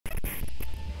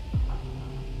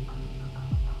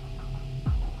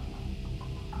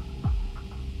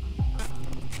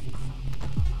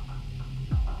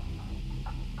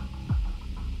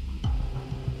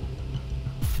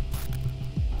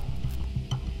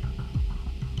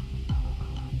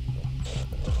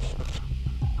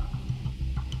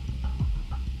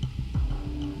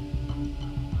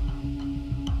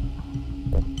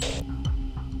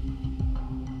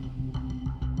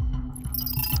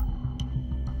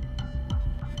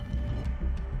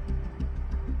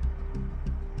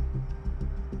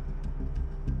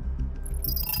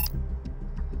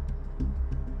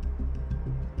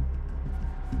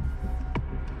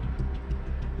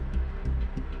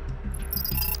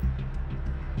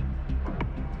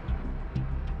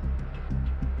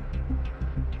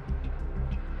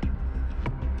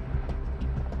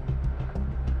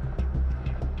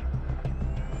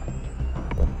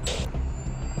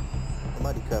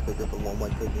traffic at the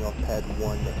 1-1 taking off pad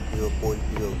 1040.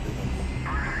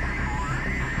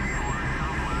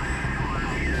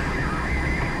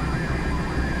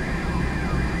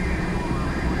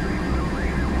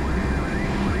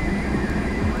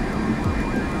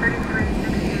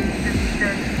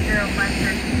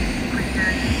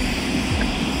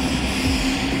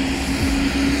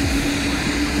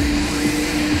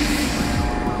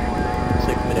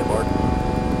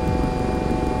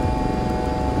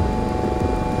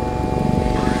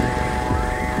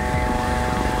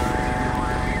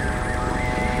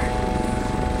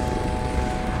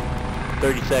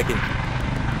 Seconds.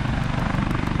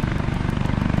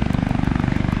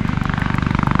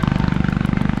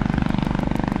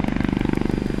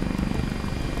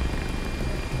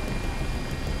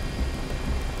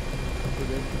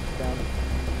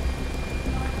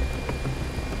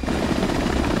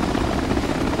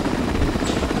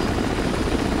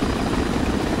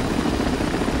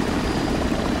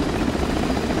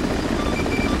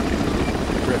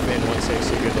 Griffin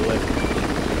 160, good to lift.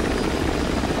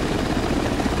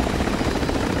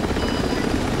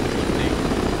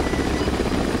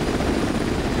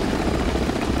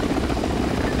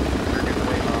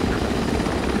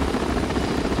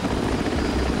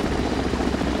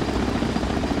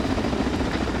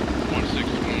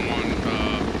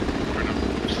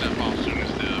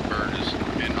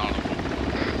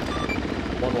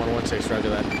 Roger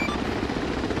that.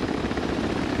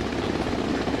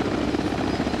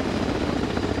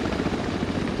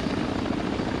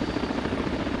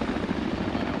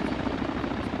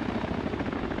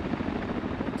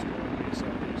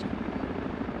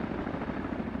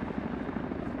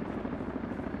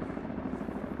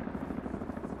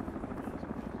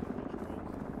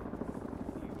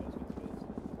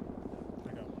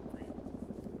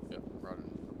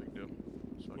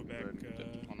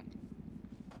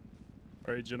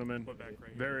 All right, gentlemen,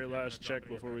 very last check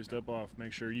before we step off.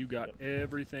 Make sure you got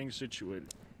everything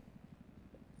situated.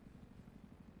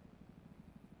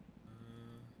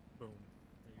 Boom.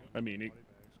 I mean,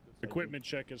 equipment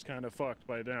check is kind of fucked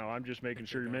by now. I'm just making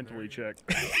sure you're mentally checked.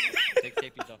 Take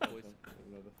safeties off, boys.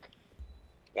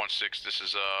 1-6, this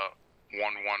is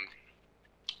 1-1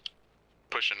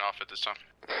 pushing off at this time.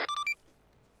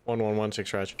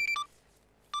 1116, Raj.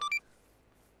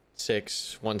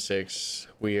 616.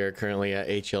 We are currently at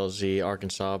HLZ,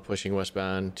 Arkansas, pushing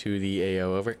westbound to the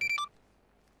AO. Over.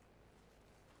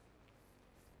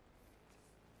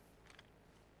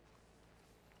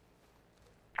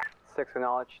 Six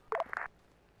acknowledged.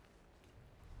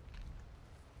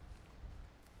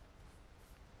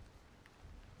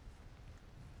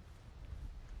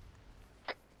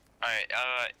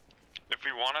 Alright, if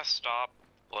we want to stop,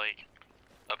 like,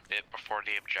 a bit before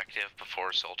the objective,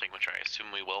 before assaulting, which I assume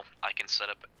we will, I can set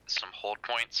up some hold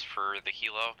points for the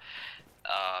helo,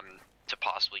 to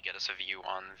possibly get us a view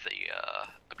on the,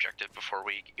 objective before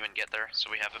we even get there, so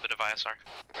we have a bit of ISR.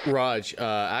 Raj,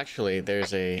 actually,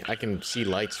 there's a... I can see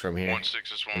lights from here.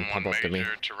 1-6 is 1-1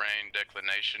 major terrain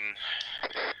declination.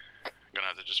 Gonna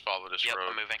have to just follow this road.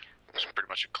 I'm moving. It's pretty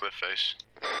much a cliff face.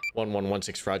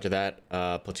 1116, roger that.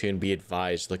 Platoon, be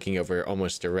advised, looking over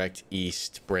almost direct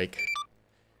east, break.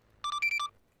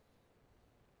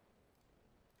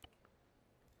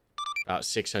 About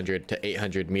 600 to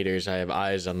 800 meters, I have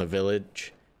eyes on the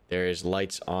village. There is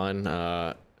lights on.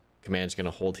 Command's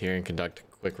gonna hold here and conduct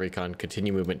quick recon.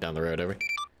 Continue movement down the road, over.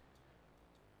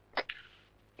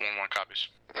 1-1 copies.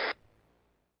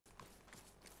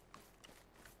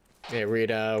 Yeah, Reed,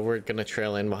 we're gonna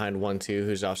trail in behind 1-2,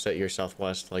 who's offset your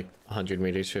southwest, like 100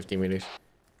 meters, 50 meters.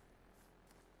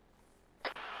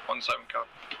 1-7 copy.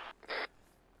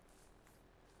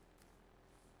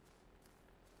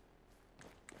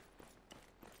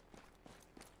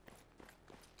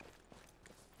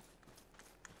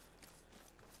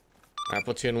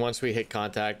 Platoon, once we hit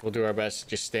contact, we'll do our best to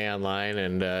just stay online,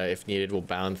 and if needed, we'll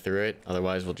bound through it.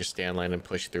 Otherwise, we'll just stay online and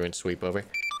push through and sweep over.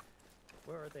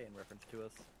 Where are they in reference to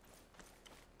us?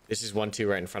 This is 1-2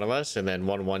 right in front of us, and then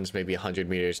 1-1's maybe 100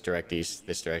 meters direct east,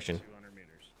 this direction.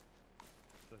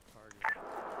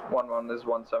 1-1, this is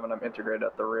 1-7. I'm integrated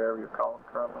at the rear of your column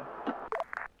currently.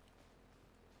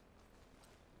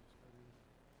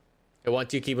 Hey,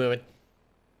 1-2, keep moving.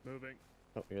 Moving.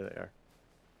 Oh, here they are.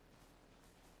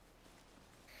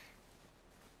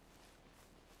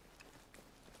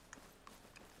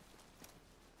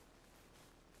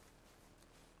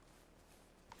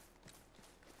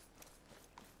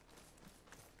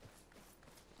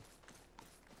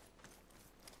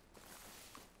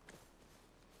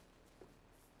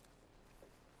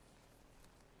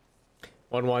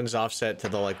 One's offset to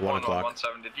the like 1 o'clock.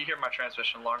 1-1-1-7. Did you hear my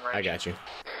transmission long range? I got you.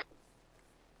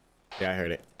 Yeah, I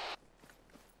heard it.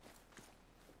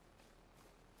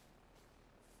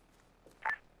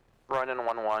 Run in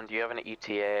 1-1, do you have an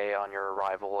ETA on your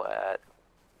arrival at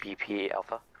BP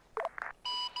Alpha?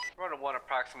 Run 1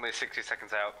 approximately 60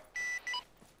 seconds out.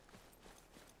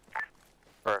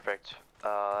 Perfect.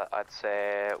 I'd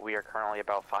say we are currently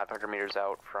about 500 meters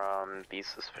out from these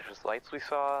suspicious lights we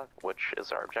saw, which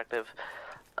is our objective.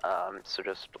 So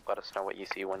just let us know what you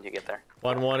see when you get there.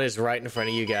 1-1 is right in front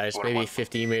of you guys, maybe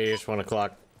 15 meters, 1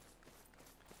 o'clock.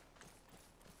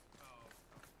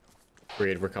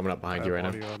 We're coming up behind you right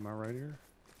now. Am I right here?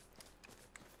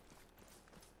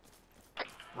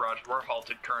 Roger, we're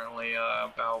halted currently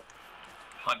about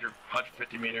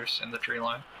 150 meters in the tree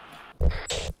line.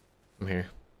 I'm here.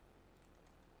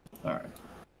 Alright.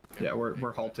 Yeah,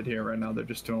 we're halted here right now. They're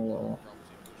just doing a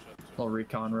little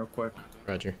recon real quick.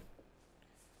 Roger.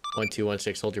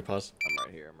 1216, hold your pause. I'm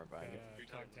right here. I'm right behind you.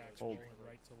 Hold.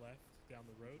 Right to left down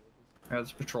the road. Yeah,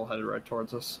 there's a patrol headed right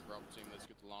towards us. Bravo team, let's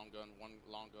get the long gun. One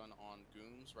long gun on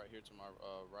goons right here to my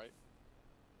right.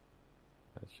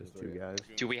 That's just 2 guys.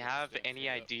 Do we have any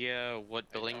idea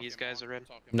what building these guys are in?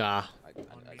 Nah.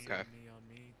 Okay.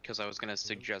 Because I was gonna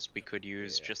suggest we could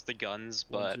use just the guns,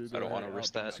 but I don't want to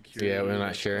risk that. Yeah, we're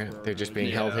not sure. They're just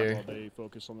being held here. They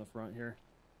focus on the front here.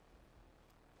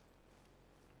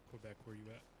 Quebec, where you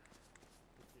at?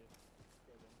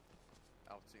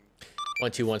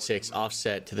 1216,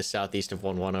 offset to the southeast of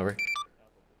 1-1, over.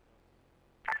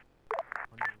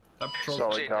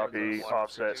 Solid copy,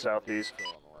 offset southeast.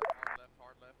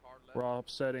 We're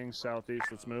offsetting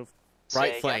southeast, let's move.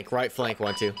 Right flank, 1-2.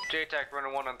 JTAC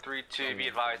running 1 on 3-2, be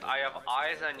advised. I have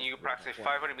eyes on you approximately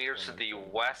 500 meters to the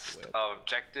west of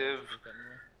objective.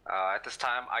 At this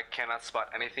time, I cannot spot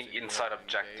anything inside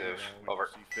objective. Over.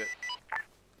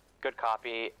 Good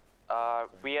copy.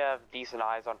 We have decent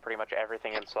eyes on pretty much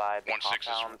everything inside the 1-6 is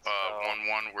compound,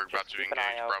 1-1. We're about to keep an engage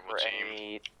eye out Bravo for team.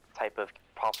 any type of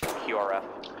possible QRF.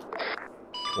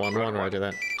 1-1, roger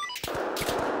that.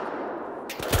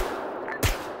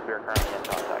 We are currently in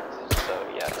contact, so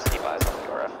yeah, just keep eyes on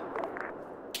QRF.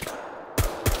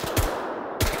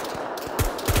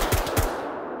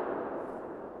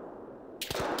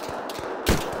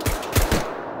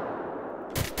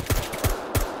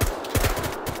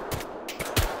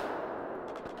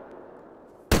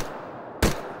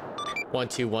 One,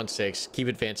 2-1-6. Keep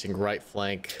advancing right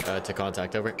flank to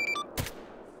contact, over.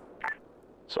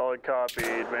 Solid copy,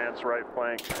 advance right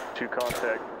flank to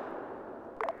contact.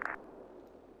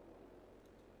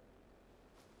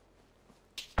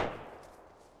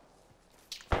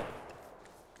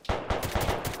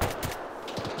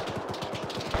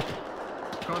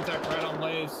 Contact right on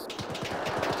Lays.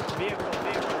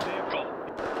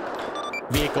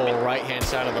 Vehicle right hand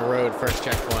side of the road, first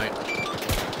checkpoint.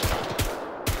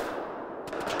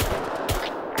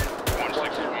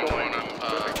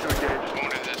 1-6 I'm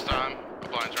wounded this time.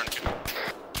 Blind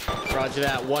tourniquet. Roger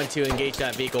that. 1-2, engage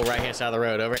that vehicle right hand side of the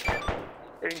road, over.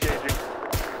 Engaging.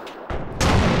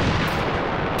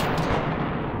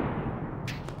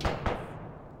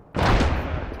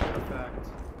 Fact.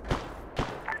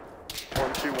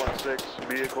 1216,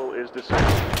 vehicle is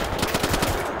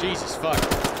disabled. Jesus fuck.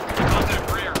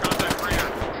 Contact rear, contact rear.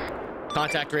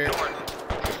 Contact rear.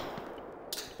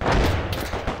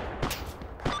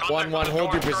 1-1,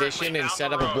 hold your position and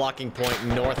set up a blocking point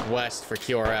northwest for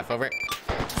QRF, over.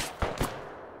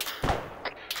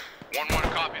 1-1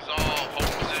 copies all.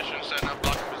 Hold position, setting up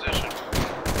blocking position.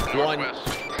 Northwest.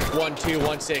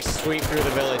 1-2-1-6, sweep through the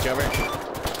village, over.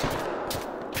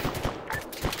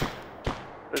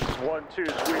 This is 1-2,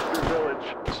 sweep through village.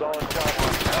 Solid copy.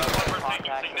 We're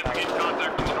taking significant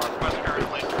contact from the northwest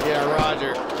currently. Yeah,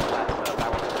 roger.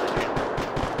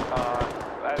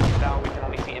 As of now, we can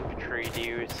only see infantry. Do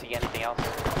you see anything else?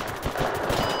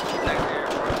 Negative,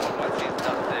 I see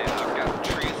nothing. I've got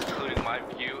trees including my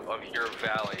view of your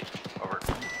valley. Over.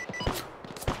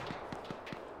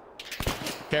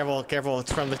 Careful, careful,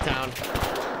 it's from the town.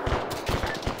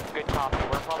 Good copy.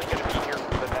 We're probably going to be here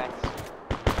for the next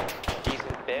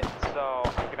decent bit, so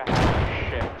I'm going to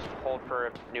have to shift. Hold for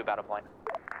a new battle plane.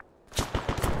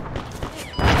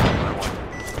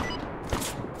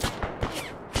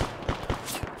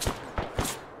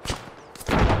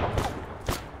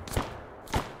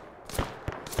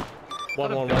 Is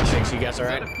that 1116, you guys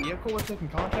alright? Is that a vehicle we're taking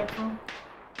contact from?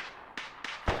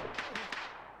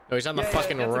 No, he's on the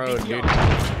fucking road, dude. This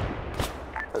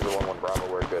is 1-1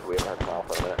 Bravo, we're good. We haven't heard from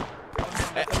Alpha in a minute.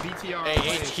 Hey,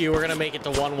 HQ, we're gonna make it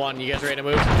to 1-1. You guys ready to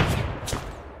move?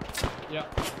 Yeah.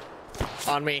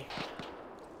 On me.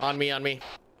 On me, on me.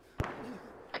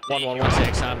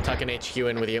 1116, I'm tucking HQ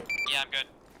in with you. Yeah, I'm good.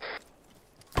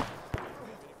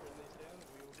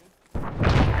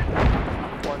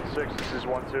 1-6, this is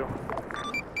 1-2.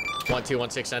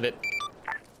 1-2-1-6, send it.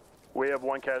 We have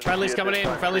one casualty. Friendly's at coming this in.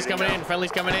 time. Friendly's Reading coming now. in.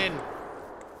 Friendly's coming in.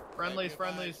 Friendlies.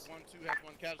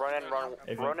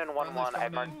 Ronin 1-1. I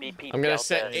marked BP. I'm gonna Delta.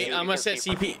 set. You I'm gonna can set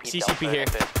see from CP BP CCP Delta here.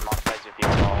 if it modifies your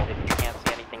vehicle at all. If you can't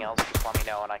see anything else, just let me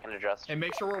know and I can adjust. And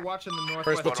make sure we're watching the northwest.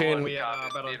 First platoon. We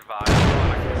have about Be a advised,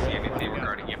 I can see anything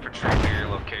regarding infantry near your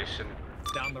location.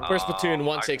 down the First platoon,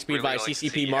 1-6, I speed really by like to see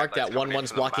CCP marked at headlights coming in 1-1's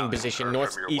from the blocking mountain position, or from your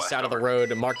northeast west, side of the over.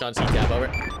 road, marked on CTAB,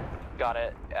 over. Got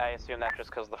it. I assume that's just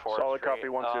because of the forest. Solid copy,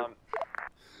 1-2.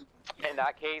 In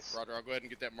that case, Roger, I'll go ahead and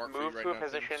get that mark for you move right to a now,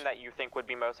 position please. that you think would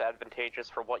be most advantageous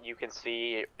for what you can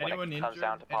see when Anyone it comes injured?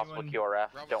 down to possible Anyone-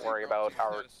 QRF. Bravo Don't team, worry Bravo about team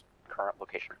our status. current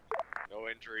location. No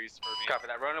injuries for me. Copy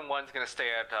that. Ronin 1's gonna stay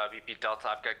at BP Delta.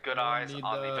 I've got good Anyone eyes need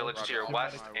on the the- village to your Roger.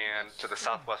 west and to the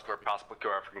southwest where possible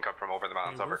QRF can come from over the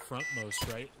mountains. Hey, we're Over.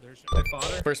 frontmost, right? There's Hey,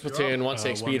 father. First platoon,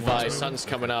 1-6, speed 1-1. by. Sun's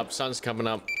coming up. Sun's coming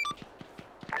up.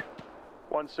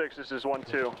 1-6, this is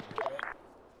 1-2.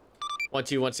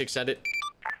 1-2-1-6, send it.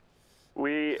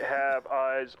 We have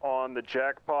eyes on the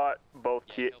jackpot, both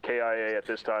KIA at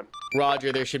this time.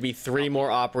 Roger, there should be 3 more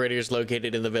operators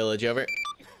located in the village, over.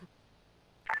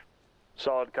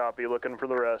 Solid copy, looking for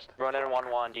the rest. Ronin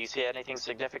 1-1. Do you see anything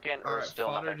significant or Alright, still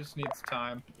father nothing? just needs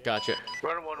time. Gotcha.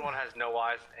 Ronin 1-1 has no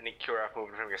eyes. Any QRF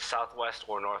moving from your southwest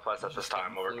or northwest at this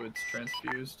time. Over. Fluids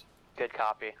transfused. Good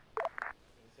copy.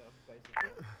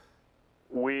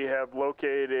 We have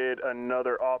located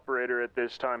another operator at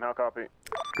this time. How copy?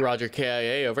 Roger,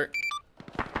 KIA, over.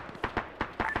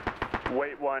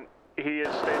 Wait 1. He is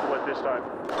stable at this time.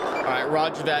 Alright,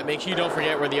 roger that. Make sure you don't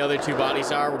forget where the other 2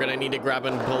 bodies are. We're gonna need to grab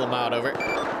and pull them out, over.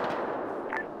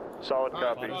 Solid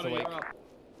Alright, copy. father, you're up.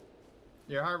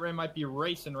 Your heart rate might be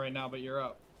racing right now, but you're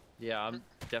up. Yeah, I'm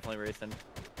definitely racing.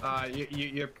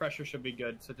 Your pressure should be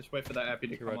good, so just wait for that epi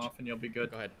to come off and you'll be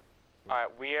good. Go ahead. Alright,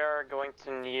 we are going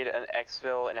to need an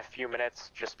exfil in a few minutes.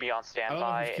 Just be on I don't know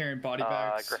standby. if he's carrying body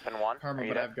bags. Griffin 1. Karma, are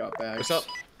you but there? I've got bags. What's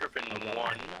up? Griffin 1.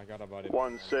 I got about it.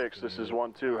 1-6, this is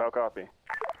 1-2. How copy?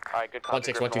 Alright, good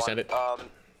copy. 1-6, Griffin 1-2, send it.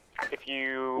 If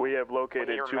you... We have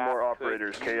located your 2 map, more could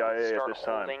operators, you KIA at start this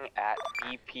time. holding at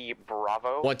BP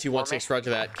Bravo. 1-2-1-6, for me? roger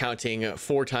that. Counting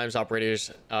 4 times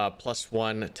operators, plus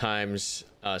 1 times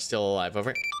still alive,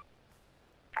 over.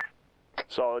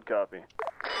 Solid copy.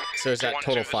 So is that 1-2,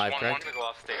 total this 5, 1-1. correct? Go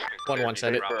off station. 1-1,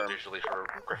 send it. Bravo visually for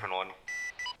Griffin 1. 1-2,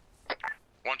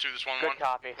 this 1-1. Good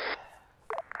copy.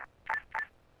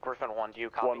 Griffin 1, do you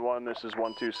copy? 1-1, this is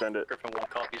 1-2. Send it. Griffin 1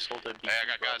 copies, hold it. Hey, I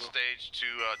got guys staged to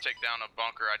take down a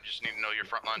bunker. I just need to know your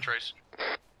frontline trace.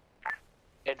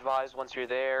 Advise once you're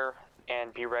there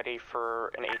and be ready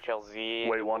for an HLZ.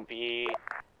 Wait, It will 1. be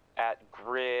at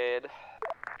grid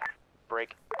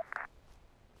break.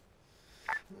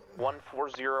 Hey,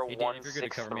 Dan, if you're good to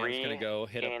cover me, I'm just gonna 140-163 go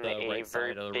hit up in the a right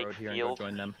very side of the big road here field. and go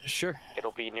join them. Sure.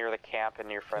 It'll be near the camp and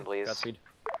near friendlies. Godspeed.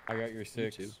 I got your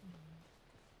 6. too.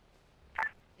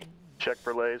 Check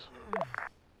for lays.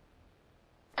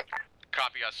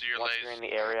 Copy, I see your Once you're lays. in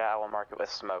the area, I will mark it with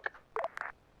smoke.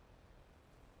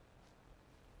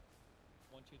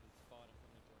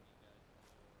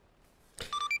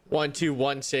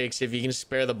 1-2-1-6, if you can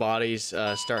spare the bodies,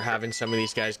 start having some of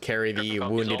these guys carry the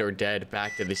wounded or dead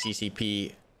back to the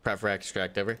CCP prep for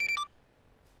extract, over.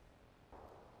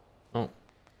 Oh.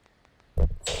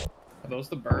 Are those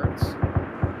the birds?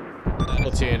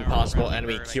 Platoon, possible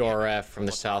enemy QRF from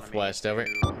the southwest, over.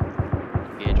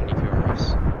 Engage any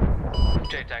QRFs.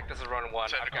 JTAC, this is Ronin 1.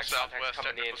 Technical I've got southwest, contacts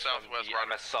coming in technical southwest, from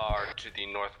the MSR to the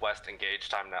northwest. Engage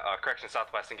time now. Correction,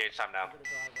 southwest. Engage time now.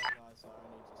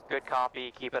 Good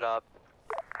copy, keep it up.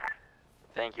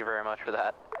 Thank you very much for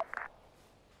that.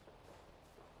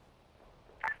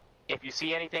 If you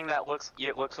see anything that looks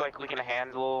like we can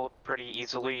handle pretty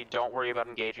easily, don't worry about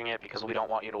engaging it because we don't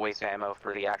want you to waste ammo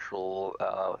for the actual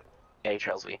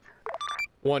HLZ.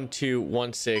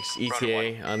 1-2-1-6,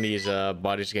 ETA on these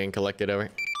bodies getting collected, over.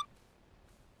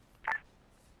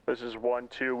 This is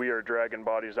 1-2. We are dragging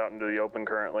bodies out into the open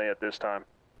currently at this time.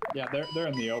 Yeah, they're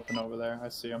in the open over there. I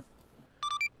see them.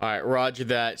 Alright, roger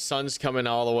that. Sun's coming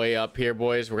all the way up here,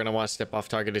 boys. We're gonna want to step off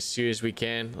target as soon as we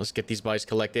can. Let's get these bodies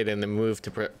collected and then move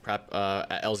to prep at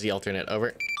LZ alternate,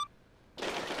 over.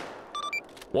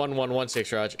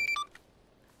 1-1-1-6, roger.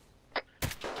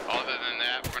 Other than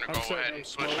that, we're gonna go ahead and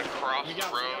push across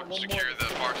the road, secure the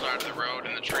far side of the road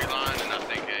and the tree line, and I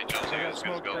think HLZ is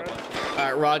good to go.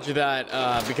 Alright, roger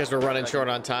that. Because we're running short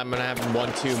on time, I'm gonna have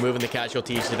 1-2 moving the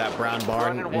casualties to that brown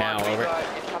barn now, over.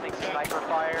 Incoming sniper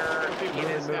fire. It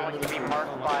is going to be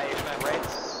marked by red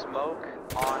smoke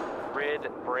on grid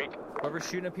break. Whoever's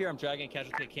shooting up here, I'm dragging a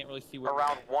casualty. I can't really see where.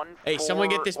 Around 1. Hey, someone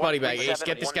get this body bag. Ace,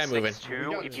 get this guy moving.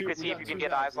 If you could see if you can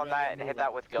get eyes on that and hit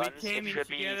that with guns, it should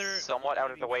be somewhat out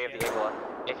of the way of the Igla.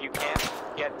 If you can't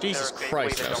get Jesus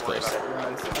Christ, that was close. Run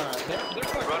 1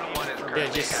 is currently Yeah,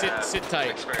 just sit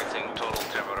tight. experiencing total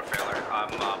generator failure. I'm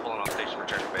pulling on station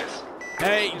return to base.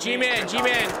 Hey, G-Man,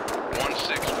 G-Man.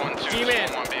 1612. G-Man.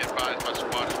 Be advised, my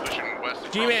squad is pushing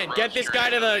west. G-Man, get this guy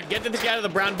to the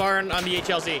brown barn on the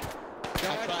HLZ.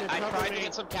 I tried to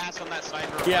get some cast on that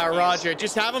sniper. Yeah, Roger.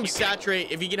 Just have him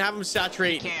saturate. If you can have him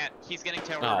saturate. He can't. He's getting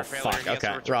tail Oh, rotor failure. fuck.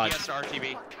 Okay, Roger. He has to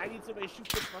RTB. I need somebody to shoot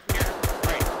this fucking guy.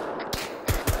 Right.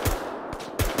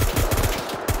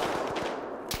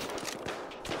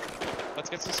 Let's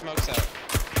get some smokes out.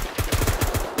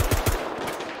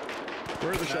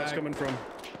 Where are the shots coming from?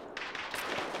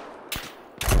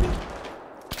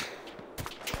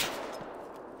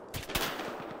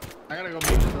 I gotta go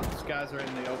make sure those guys are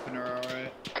in the opener,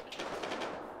 alright?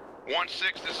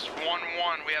 1-6, this is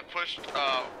 1-1. We have pushed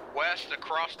west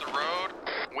across the road.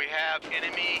 We have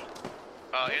enemy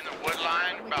in the wood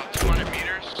line, about 200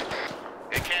 meters.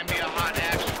 It can be a hot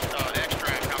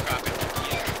extract. How copy?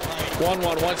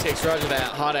 1116, Roger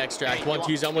that. Hot extract.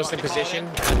 1-2's almost in position.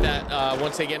 At that,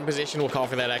 once they get in position, we'll call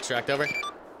for that extract. Over.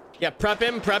 Yeah, prep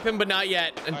him, but not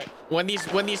yet. And when these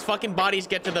fucking bodies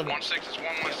get to the 1-6 is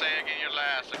 1-1. Say again your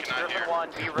last. I cannot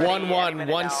hear.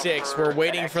 1116. We're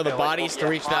waiting for the bodies to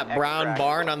reach that brown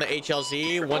barn on the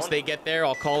HLZ. Once they get there,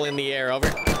 I'll call in the air.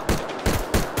 Over.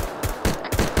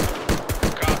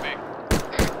 Copy.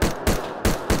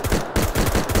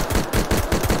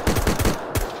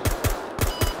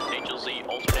 HLZ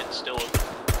alternate still open,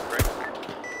 correct?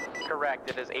 Correct,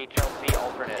 it is HLZ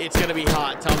alternate. It's gonna be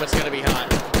hot. Tell them it's gonna be hot.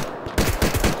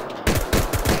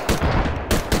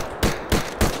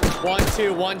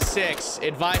 1216.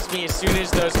 Advise me as soon as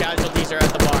those casualties are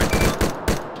at the barn.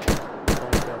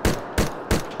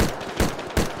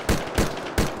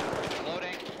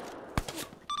 Loading.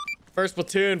 First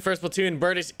platoon.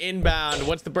 Bird is inbound.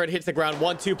 Once the bird hits the ground,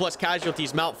 1-2 plus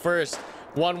casualties. Mount first.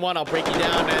 1-1. I'll break you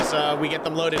down as we get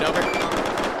them loaded. Over.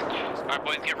 Alright,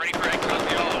 boys, get ready for exit on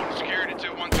the all security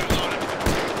 2-1-2 loaded.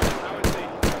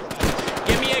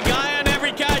 Give me a guy on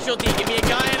every casualty.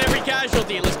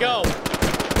 Let's go.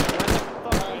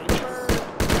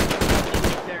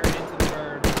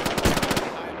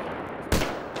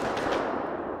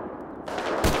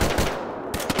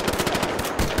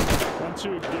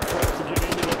 Get prep to get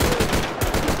into the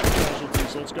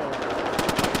casualties. Let's go.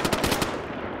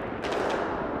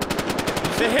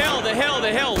 The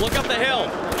hill. Look up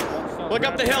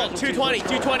the hill.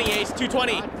 220, Ace.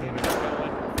 220.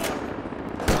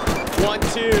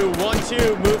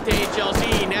 1-2. Move to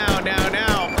HLZ now.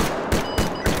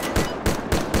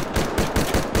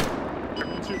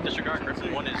 Disregard,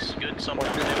 Griffin 1 is good. Someone.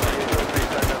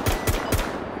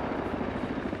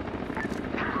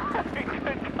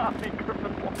 Copy,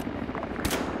 Griffin 1.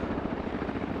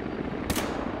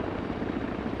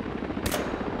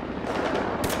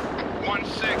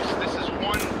 This is 1-1.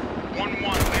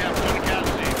 We have 1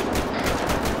 casualty.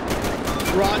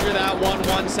 Roger that.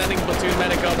 1-1. Sending platoon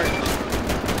medic over.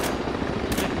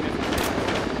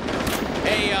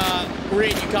 Hey,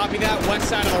 Reed, you copy that? West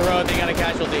side of the road, they got a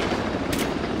casualty.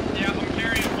 Yeah, I'm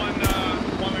carrying one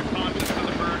unconscious to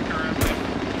the bird currently.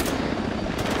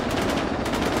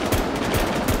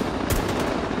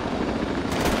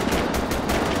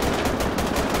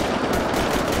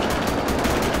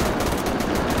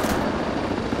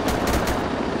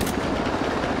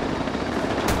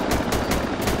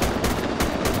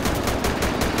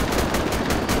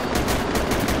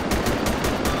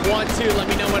 Let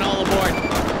me know when all aboard.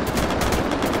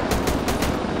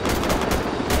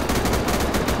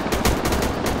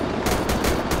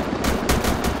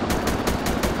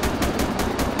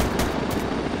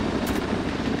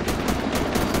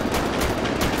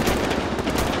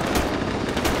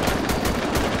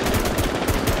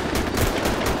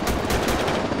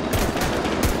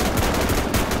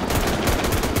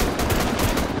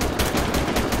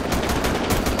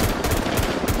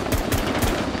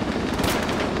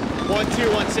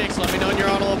 Let me know when you're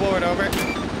on all aboard. Over.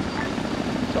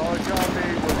 Solid copy.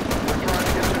 We're trying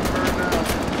to get this bird now.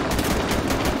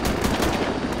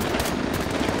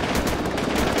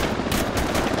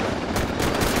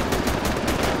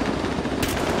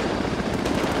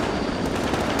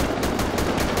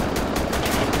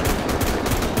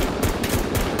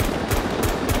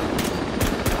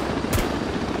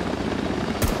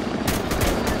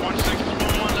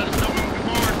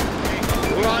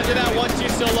 Roger that. 1-2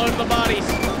 still loading the bodies.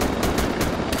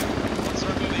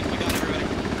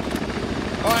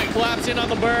 All right, collapse in on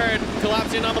the bird.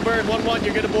 collapse in on the bird. 1-1,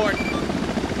 you're good aboard.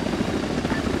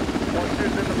 1-2's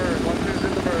in the bird. 1-2's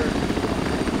in the bird.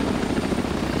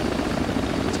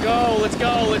 Let's go, let's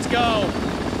go, let's go.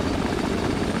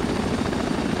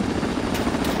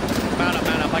 Mount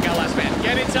up, I got last man.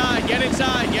 Get inside, get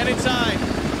inside, get inside.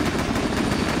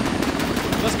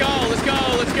 Let's go, let's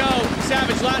go, let's go.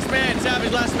 Savage, last man,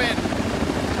 Savage, last man.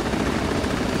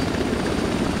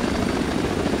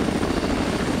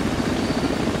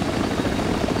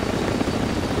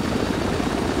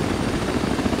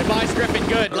 Device Griffin,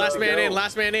 good. Last man in,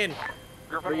 last man in.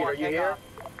 Reed, are you here?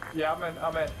 Yeah, I'm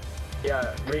in.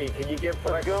 Yeah, Reed, can you give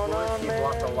what's going on, He man?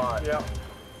 blocked a lot. Yeah.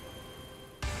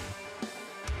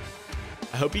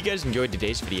 I hope you guys enjoyed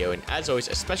today's video, and as always,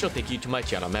 a special thank you to my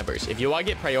channel members. If you want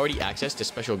to get priority access to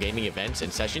special gaming events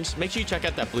and sessions, make sure you check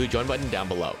out that blue join button down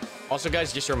below. Also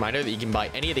guys, just a reminder that you can buy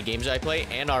any of the games I play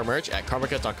and our merch at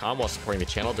karmakut.com while supporting the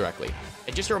channel directly.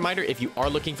 And just a reminder, if you are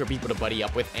looking for people to buddy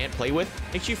up with and play with,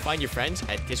 make sure you find your friends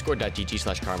at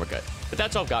discord.gg/karmakut. But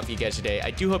that's all I've got for you guys today.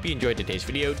 I do hope you enjoyed today's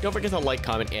video. Don't forget to like,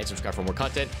 comment, and subscribe for more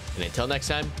content. And until next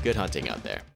time, good hunting out there.